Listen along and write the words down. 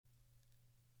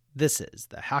This is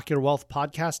the Hack Your Wealth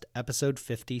Podcast, episode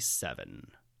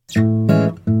 57.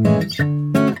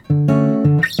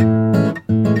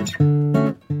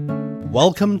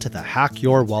 Welcome to the Hack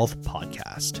Your Wealth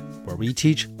Podcast, where we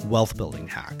teach wealth building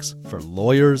hacks for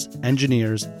lawyers,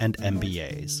 engineers, and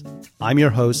MBAs. I'm your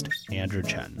host, Andrew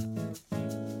Chen.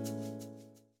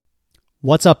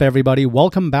 What's up, everybody?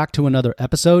 Welcome back to another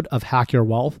episode of Hack Your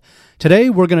Wealth. Today,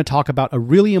 we're going to talk about a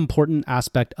really important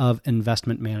aspect of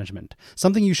investment management,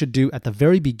 something you should do at the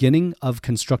very beginning of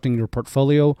constructing your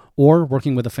portfolio or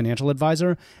working with a financial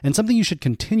advisor, and something you should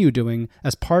continue doing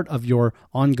as part of your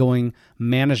ongoing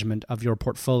management of your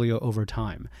portfolio over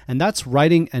time. And that's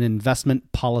writing an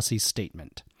investment policy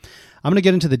statement. I'm going to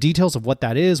get into the details of what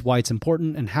that is, why it's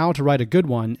important, and how to write a good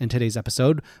one in today's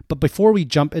episode. But before we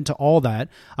jump into all that,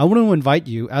 I want to invite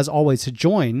you, as always, to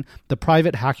join the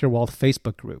private Hack Your Wealth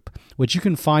Facebook group, which you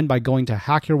can find by going to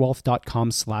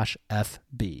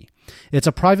hackyourwealth.com/FB. It's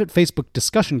a private Facebook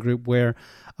discussion group where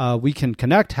we can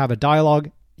connect, have a dialogue.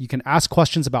 You can ask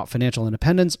questions about financial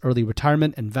independence, early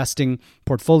retirement, investing,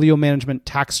 portfolio management,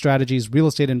 tax strategies, real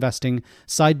estate investing,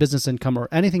 side business income, or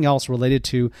anything else related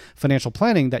to financial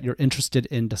planning that you're interested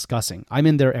in discussing. I'm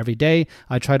in there every day.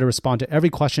 I try to respond to every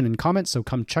question and comment, so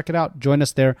come check it out. Join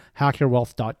us there,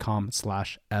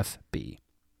 hackyourwealth.com/FB.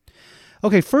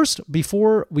 Okay, first,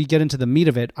 before we get into the meat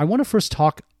of it, I want to first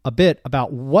talk a bit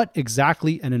about what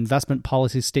exactly an investment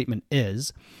policy statement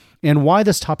is, and why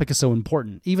this topic is so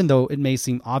important, even though it may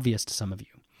seem obvious to some of you.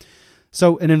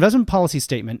 So an investment policy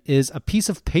statement is a piece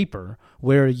of paper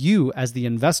where you, as the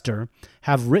investor,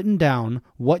 have written down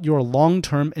what your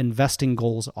long-term investing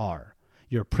goals are,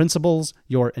 your principles,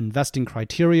 your investing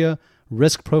criteria,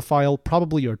 risk profile,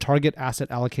 probably your target asset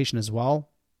allocation as well.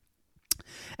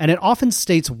 And it often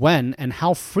states when and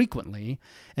how frequently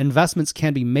investments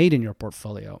can be made in your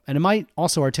portfolio. And it might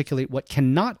also articulate what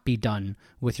cannot be done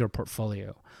with your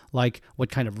portfolio, like what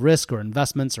kind of risk or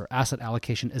investments or asset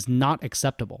allocation is not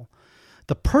acceptable.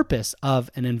 The purpose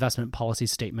of an investment policy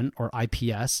statement, or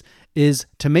IPS, is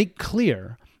to make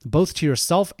clear, both to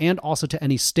yourself and also to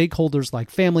any stakeholders like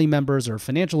family members or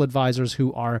financial advisors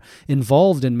who are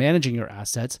involved in managing your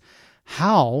assets,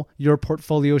 how your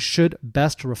portfolio should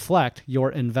best reflect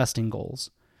your investing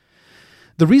goals.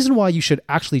 The reason why you should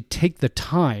actually take the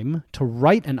time to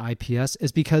write an IPS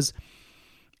is because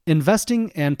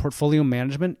investing and portfolio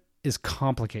management is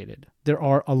complicated. There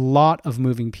are a lot of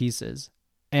moving pieces.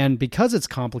 And because it's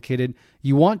complicated,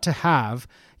 you want to have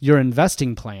your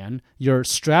investing plan, your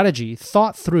strategy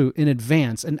thought through in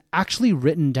advance and actually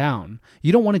written down.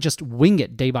 You don't want to just wing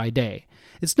it day by day.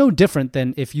 It's no different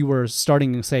than if you were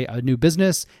starting, say, a new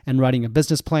business and writing a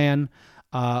business plan,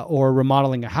 or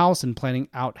remodeling a house and planning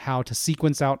out how to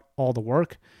sequence out all the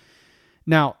work.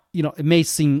 Now, it may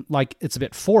seem like it's a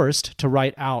bit forced to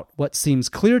write out what seems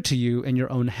clear to you in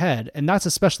your own head. And that's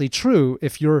especially true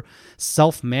if you're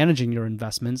self-managing your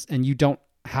investments and you don't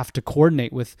have to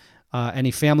coordinate with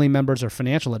any family members or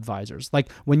financial advisors.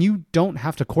 Like, when you don't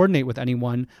have to coordinate with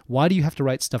anyone, why do you have to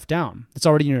write stuff down? It's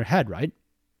already in your head, right?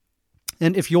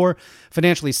 And if you're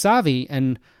financially savvy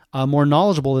and more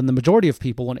knowledgeable than the majority of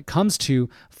people when it comes to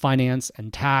finance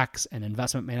and tax and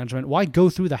investment management, why go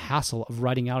through the hassle of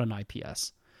writing out an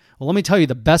IPS? Well, let me tell you,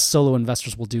 the best solo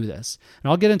investors will do this.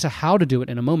 And I'll get into how to do it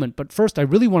in a moment. But first, I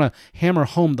really want to hammer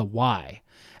home the why.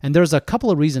 And there's a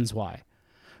couple of reasons why.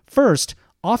 First,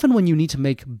 often when you need to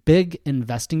make big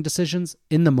investing decisions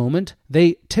in the moment,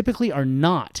 they typically are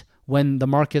not when the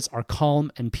markets are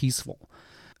calm and peaceful.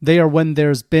 They are when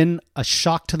there's been a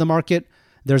shock to the market,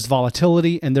 there's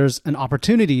volatility, and there's an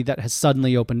opportunity that has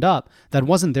suddenly opened up that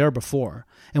wasn't there before.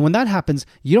 And when that happens,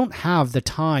 you don't have the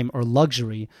time or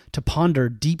luxury to ponder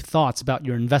deep thoughts about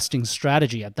your investing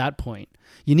strategy at that point.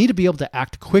 You need to be able to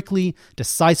act quickly,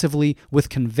 decisively, with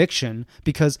conviction,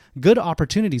 because good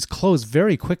opportunities close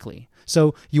very quickly.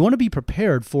 So you want to be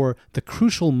prepared for the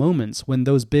crucial moments when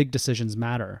those big decisions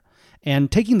matter.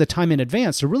 And taking the time in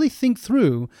advance to really think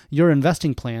through your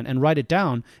investing plan and write it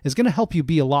down is going to help you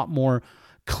be a lot more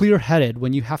clear-headed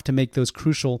when you have to make those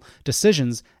crucial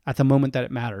decisions at the moment that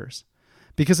it matters.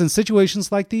 Because in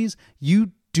situations like these, you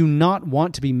do not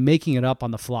want to be making it up on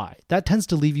the fly. That tends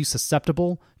to leave you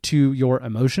susceptible to your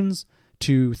emotions,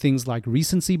 to things like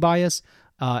recency bias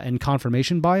and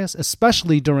confirmation bias,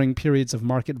 especially during periods of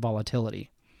market volatility.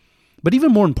 But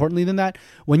even more importantly than that,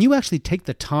 when you actually take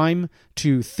the time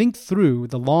to think through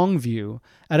the long view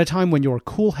at a time when you're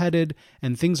cool-headed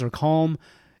and things are calm,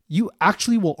 you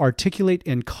actually will articulate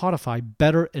and codify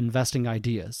better investing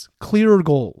ideas, clearer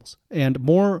goals, and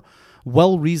more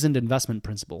well-reasoned investment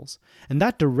principles. And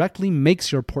that directly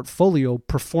makes your portfolio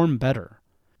perform better.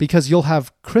 because you'll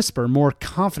have crisper, more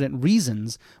confident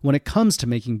reasons when it comes to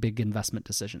making big investment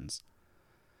decisions.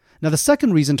 Now, the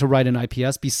second reason to write an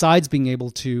IPS, besides being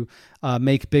able to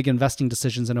make big investing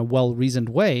decisions in a well-reasoned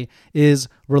way, is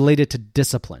related to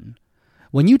discipline.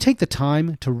 When you take the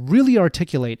time to really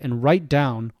articulate and write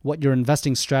down what your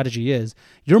investing strategy is,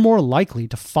 you're more likely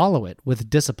to follow it with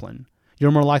discipline.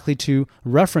 You're more likely to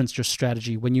reference your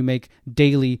strategy when you make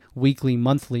daily, weekly,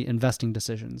 monthly investing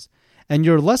decisions. And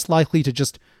you're less likely to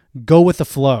just go with the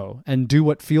flow and do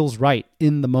what feels right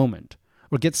in the moment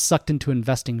or get sucked into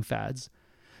investing fads.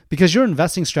 Because your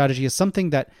investing strategy is something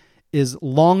that is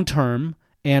long-term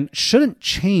and shouldn't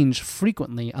change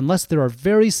frequently unless there are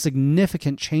very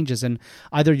significant changes in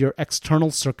either your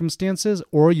external circumstances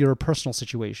or your personal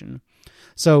situation.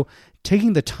 So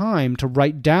taking the time to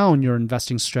write down your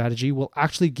investing strategy will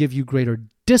actually give you greater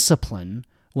discipline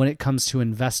when it comes to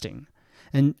investing.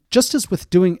 And just as with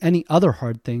doing any other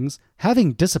hard things,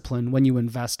 having discipline when you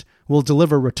invest will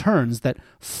deliver returns that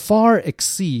far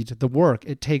exceed the work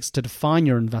it takes to define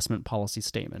your investment policy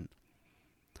statement.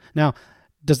 Now,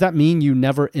 does that mean you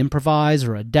never improvise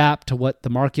or adapt to what the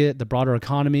market, the broader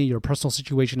economy, your personal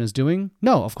situation is doing?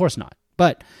 No, of course not.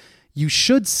 But you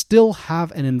should still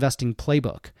have an investing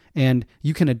playbook, and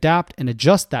you can adapt and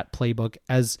adjust that playbook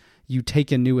as you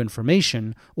take in new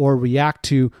information or react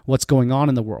to what's going on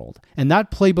in the world. And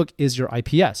that playbook is your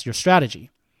IPS, your strategy.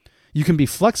 You can be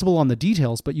flexible on the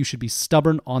details, but you should be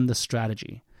stubborn on the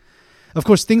strategy. Of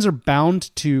course, things are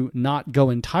bound to not go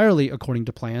entirely according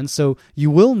to plan, so you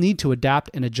will need to adapt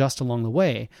and adjust along the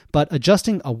way. But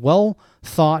adjusting a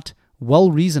well-thought,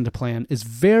 well-reasoned plan is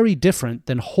very different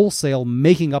than wholesale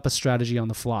making up a strategy on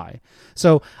the fly.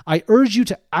 So I urge you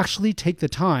to actually take the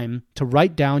time to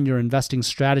write down your investing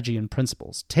strategy and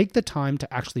principles. Take the time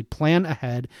to actually plan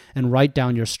ahead and write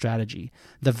down your strategy.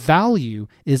 The value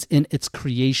is in its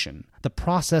creation, the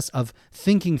process of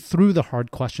thinking through the hard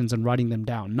questions and writing them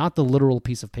down, not the literal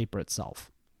piece of paper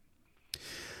itself.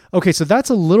 Okay, so that's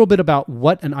a little bit about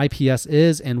what an IPS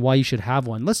is and why you should have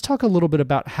one. Let's talk a little bit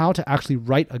about how to actually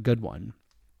write a good one.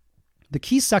 The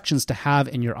key sections to have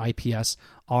in your IPS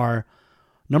are,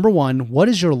 number one, what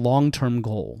is your long-term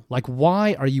goal? Like,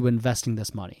 why are you investing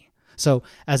this money? So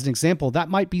as an example, that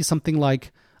might be something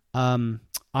like, I'm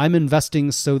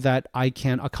investing so that I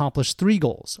can accomplish 3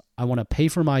 goals. I want to pay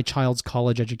for my child's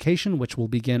college education, which will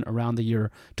begin around the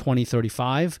year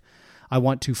 2035. I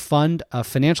want to fund a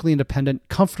financially independent,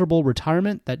 comfortable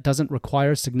retirement that doesn't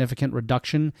require significant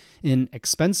reduction in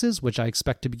expenses, which I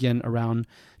expect to begin around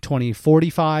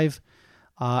 2045.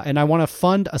 And I want to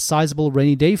fund a sizable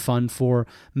rainy day fund for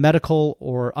medical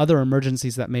or other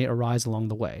emergencies that may arise along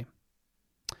the way.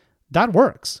 That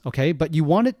works, okay? But you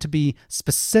want it to be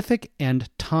specific and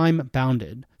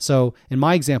time-bounded. So in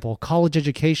my example, college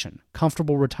education,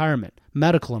 comfortable retirement,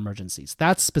 medical emergencies,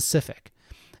 that's specific.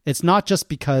 It's not just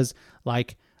because,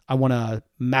 like, I want to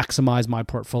maximize my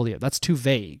portfolio. That's too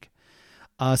vague.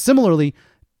 Similarly,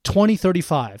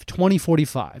 2035,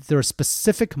 2045, there are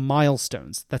specific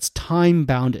milestones that's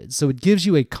time-bounded. So it gives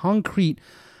you a concrete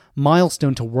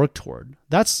milestone to work toward.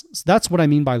 That's what I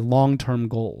mean by long-term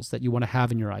goals that you want to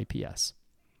have in your IPS.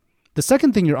 The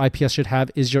second thing your IPS should have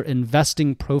is your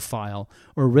investing profile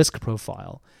or risk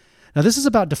profile. Now, this is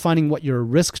about defining what your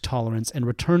risk tolerance and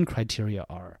return criteria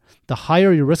are. The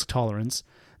higher your risk tolerance,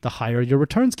 the higher your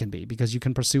returns can be because you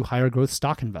can pursue higher growth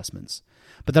stock investments.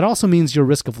 But that also means your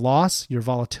risk of loss, your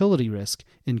volatility risk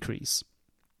increase.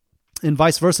 And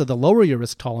vice versa, the lower your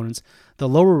risk tolerance, the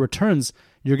lower returns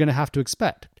you're going to have to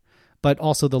expect, but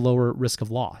also the lower risk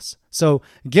of loss. So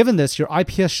given this, your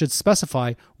IPS should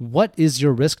specify what is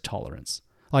your risk tolerance.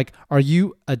 Like, are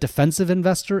you a defensive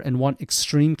investor and want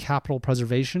extreme capital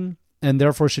preservation and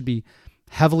therefore should be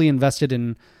heavily invested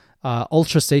in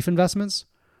ultra-safe investments?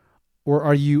 Or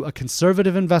are you a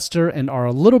conservative investor and are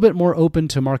a little bit more open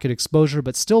to market exposure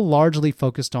but still largely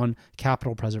focused on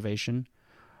capital preservation?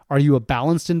 Are you a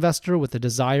balanced investor with a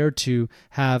desire to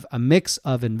have a mix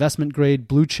of investment-grade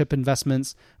blue-chip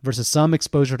investments versus some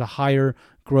exposure to higher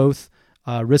growth,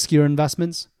 riskier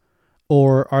investments?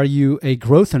 Or are you a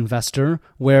growth investor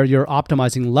where you're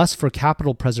optimizing less for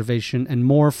capital preservation and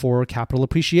more for capital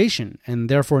appreciation and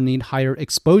therefore need higher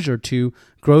exposure to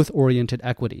growth-oriented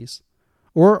equities?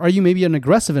 Or are you maybe an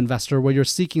aggressive investor where you're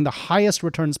seeking the highest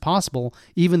returns possible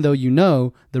even though you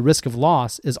know the risk of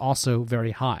loss is also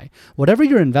very high? Whatever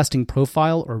your investing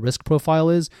profile or risk profile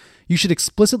is, you should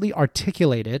explicitly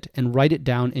articulate it and write it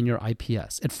down in your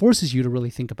IPS. It forces you to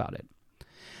really think about it.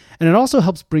 And it also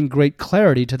helps bring great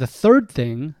clarity to the third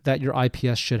thing that your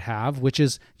IPS should have, which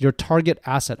is your target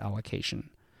asset allocation.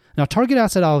 Now, target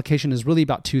asset allocation is really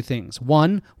about two things.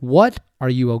 One, what are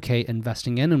you okay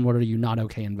investing in and what are you not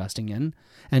okay investing in?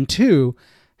 And two,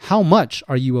 how much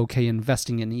are you okay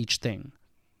investing in each thing?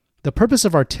 The purpose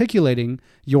of articulating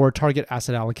your target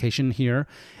asset allocation here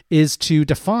is to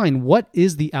define what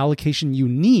is the allocation you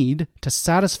need to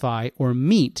satisfy or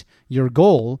meet your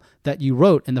goal that you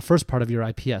wrote in the first part of your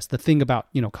IPS, the thing about,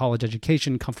 college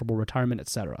education, comfortable retirement,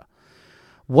 etc.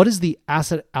 What is the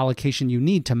asset allocation you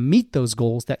need to meet those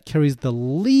goals that carries the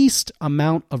least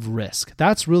amount of risk?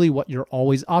 That's really what you're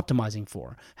always optimizing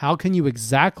for. How can you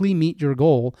exactly meet your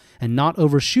goal and not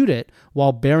overshoot it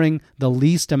while bearing the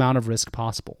least amount of risk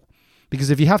possible? Because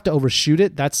if you have to overshoot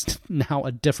it, that's now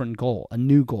a different goal, a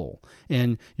new goal,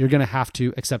 and you're going to have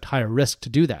to accept higher risk to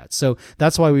do that. So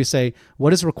that's why we say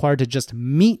what is required to just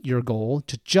meet your goal,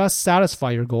 to just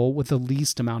satisfy your goal with the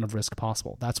least amount of risk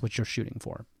possible. That's what you're shooting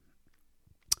for.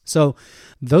 So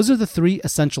those are the three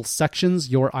essential sections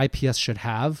your IPS should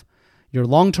have: your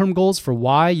long-term goals for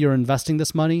why you're investing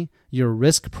this money, your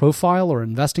risk profile or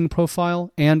investing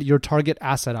profile, and your target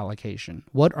asset allocation.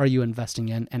 What are you investing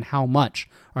in and how much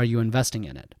are you investing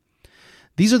in it?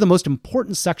 These are the most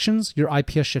important sections your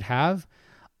IPS should have.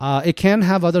 It can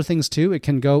have other things too. It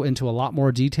can go into a lot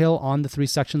more detail on the three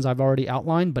sections I've already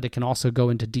outlined, but it can also go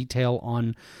into detail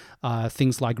on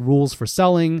things like rules for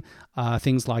selling,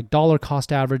 things like dollar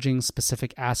cost averaging,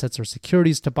 specific assets or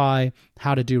securities to buy,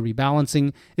 how to do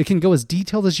rebalancing. It can go as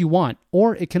detailed as you want,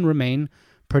 or it can remain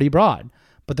pretty broad.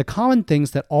 But the common things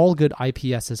that all good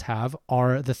IPSs have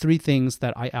are the three things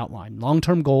that I outlined: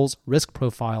 long-term goals, risk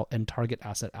profile, and target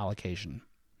asset allocation.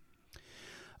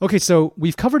 Okay, so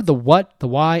we've covered the what, the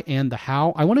why, and the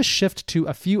how. I want to shift to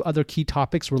a few other key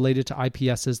topics related to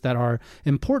IPSs that are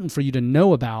important for you to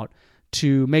know about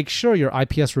to make sure your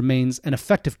IPS remains an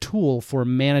effective tool for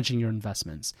managing your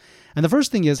investments. And the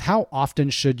first thing is, how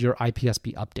often should your IPS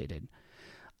be updated?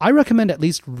 I recommend at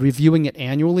least reviewing it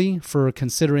annually for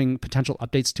considering potential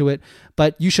updates to it,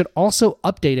 but you should also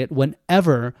update it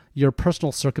whenever your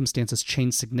personal circumstances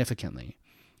change significantly.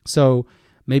 So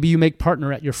maybe you make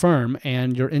partner at your firm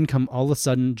and your income all of a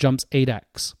sudden jumps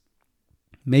 8x.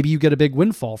 Maybe you get a big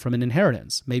windfall from an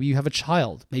inheritance. Maybe you have a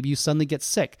child. Maybe you suddenly get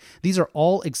sick. These are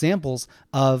all examples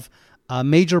of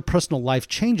major personal life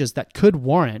changes that could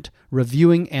warrant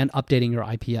reviewing and updating your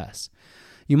IPS.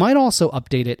 You might also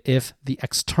update it if the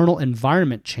external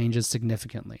environment changes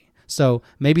significantly. So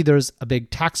maybe there's a big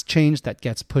tax change that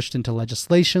gets pushed into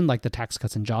legislation, like the Tax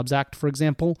Cuts and Jobs Act, for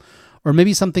example. Or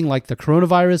maybe something like the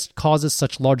coronavirus causes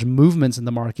such large movements in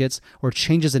the markets or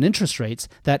changes in interest rates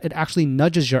that it actually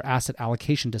nudges your asset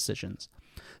allocation decisions.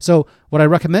 So what I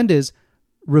recommend is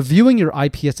reviewing your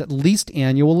IPS at least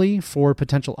annually for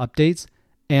potential updates,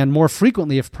 and more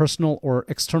frequently if personal or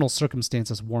external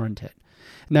circumstances warrant it.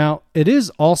 Now, it is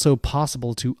also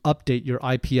possible to update your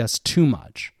IPS too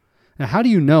much. Now, how do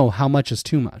you know how much is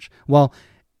too much? Well,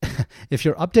 if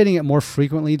you're updating it more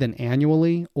frequently than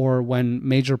annually, or when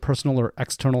major personal or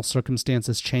external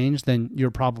circumstances change, then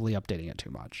you're probably updating it too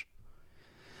much.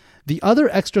 The other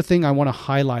extra thing I want to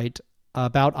highlight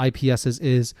about IPSs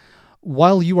is,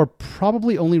 while you are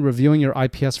probably only reviewing your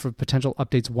IPS for potential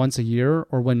updates once a year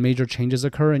or when major changes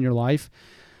occur in your life,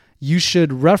 you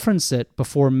should reference it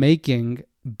before making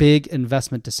big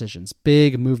investment decisions,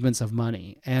 big movements of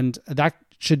money. And that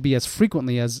should be as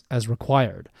frequently as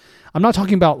required. I'm not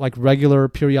talking about like regular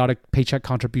periodic paycheck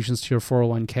contributions to your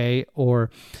 401k or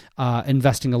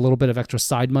investing a little bit of extra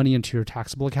side money into your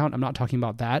taxable account. I'm not talking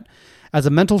about that. As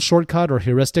a mental shortcut or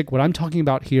heuristic, what I'm talking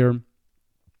about here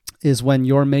is when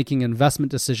you're making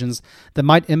investment decisions that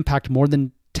might impact more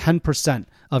than 10%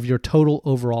 of your total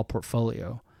overall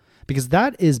portfolio, because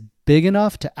that is big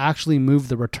enough to actually move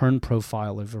the return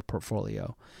profile of your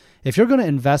portfolio. If you're going to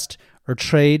invest or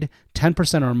trade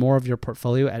 10% or more of your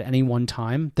portfolio at any one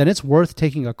time, then it's worth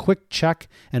taking a quick check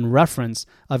and reference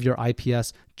of your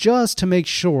IPS just to make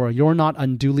sure you're not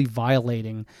unduly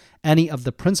violating any of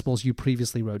the principles you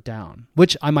previously wrote down,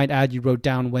 which I might add you wrote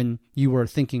down when you were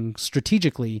thinking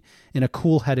strategically in a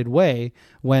cool-headed way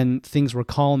when things were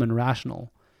calm and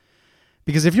rational.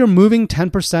 Because if you're moving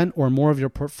 10% or more of your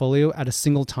portfolio at a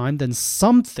single time, then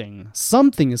something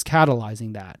is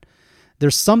catalyzing that.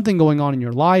 There's something going on in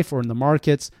your life or in the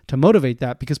markets to motivate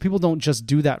that, because people don't just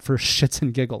do that for shits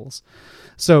and giggles.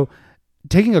 So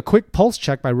taking a quick pulse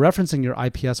check by referencing your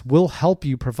IPS will help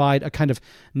you provide a kind of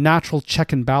natural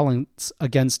check and balance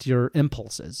against your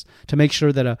impulses to make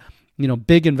sure that a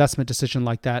big investment decision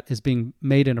like that is being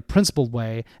made in a principled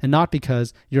way and not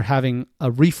because you're having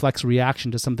a reflex reaction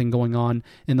to something going on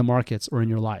in the markets or in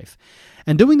your life.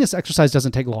 And doing this exercise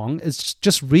doesn't take long. It's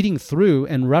just reading through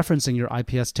and referencing your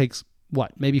IPS takes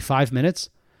maybe 5 minutes?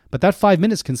 But that 5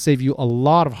 minutes can save you a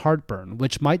lot of heartburn,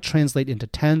 which might translate into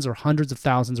tens or hundreds of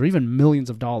thousands or even millions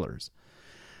of dollars.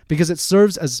 Because it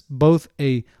serves as both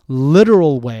a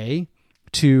literal way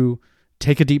to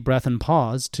take a deep breath and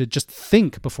pause, to just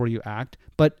think before you act,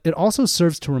 but it also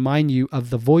serves to remind you of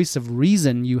the voice of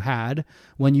reason you had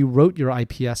when you wrote your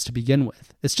IPS to begin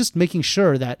with. It's just making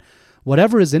sure that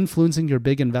whatever is influencing your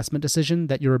big investment decision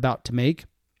that you're about to make,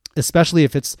 especially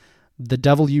if it's the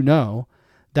devil you know,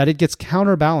 that it gets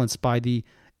counterbalanced by the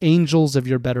angels of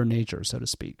your better nature, so to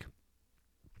speak.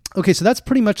 Okay, so that's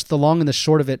pretty much the long and the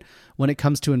short of it when it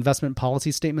comes to investment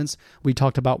policy statements. We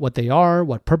talked about what they are,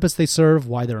 what purpose they serve,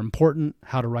 why they're important,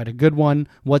 how to write a good one,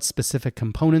 what specific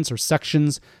components or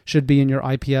sections should be in your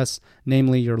IPS,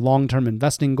 namely your long-term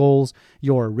investing goals,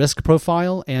 your risk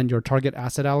profile, and your target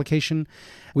asset allocation.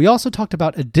 We also talked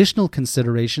about additional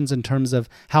considerations in terms of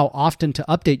how often to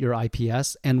update your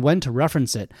IPS and when to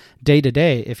reference it day to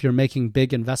day if you're making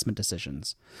big investment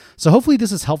decisions. So hopefully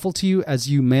this is helpful to you as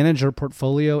you manage your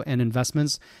portfolio and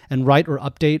investments and write or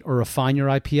update or refine your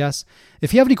IPS.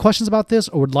 If you have any questions about this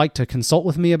or would like to consult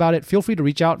with me about it, feel free to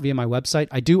reach out via my website.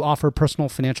 I do offer personal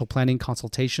financial planning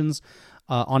consultations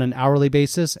on an hourly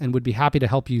basis and would be happy to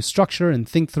help you structure and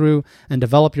think through and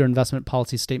develop your investment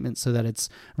policy statement so that it's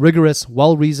rigorous,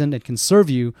 well-reasoned, and can serve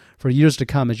you for years to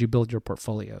come as you build your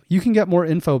portfolio. You can get more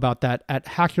info about that at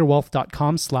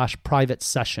hackyourwealth.com/private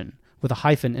session with a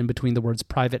hyphen in between the words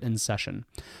private and session.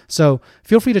 So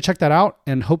feel free to check that out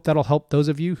and hope that'll help those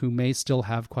of you who may still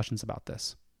have questions about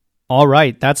this. All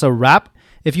right, that's a wrap.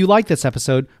 If you like this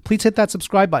episode, please hit that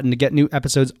subscribe button to get new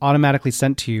episodes automatically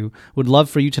sent to you. Would love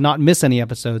for you to not miss any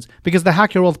episodes because the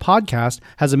Hack Your Wealth podcast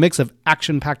has a mix of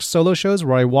action-packed solo shows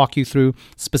where I walk you through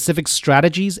specific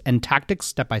strategies and tactics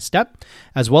step by step,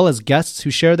 as well as guests who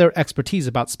share their expertise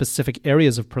about specific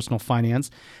areas of personal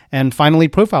finance, and finally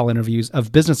profile interviews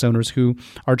of business owners who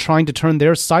are trying to turn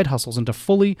their side hustles into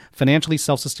fully financially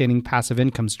self-sustaining passive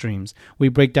income streams. We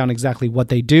break down exactly what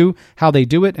they do, how they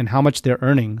do it, and how much they're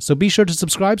earning. So be sure to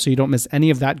subscribe so you don't miss any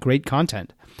of that great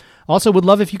content. Also, would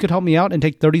love if you could help me out and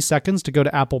take 30 seconds to go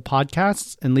to Apple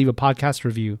Podcasts and leave a podcast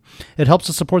review. It helps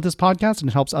to support this podcast and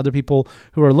it helps other people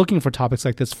who are looking for topics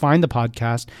like this find the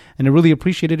podcast, and I really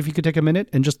appreciate it if you could take a minute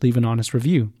and just leave an honest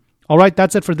review. All right,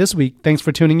 that's it for this week. Thanks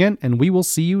for tuning in, and we will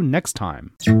see you next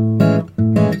time.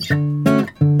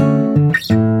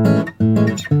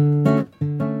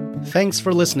 Thanks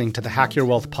for listening to the Hack Your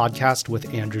Wealth podcast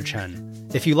with Andrew Chen.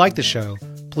 If you like the show,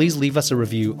 please leave us a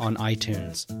review on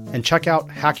iTunes and check out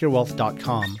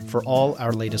hackyourwealth.com for all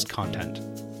our latest content.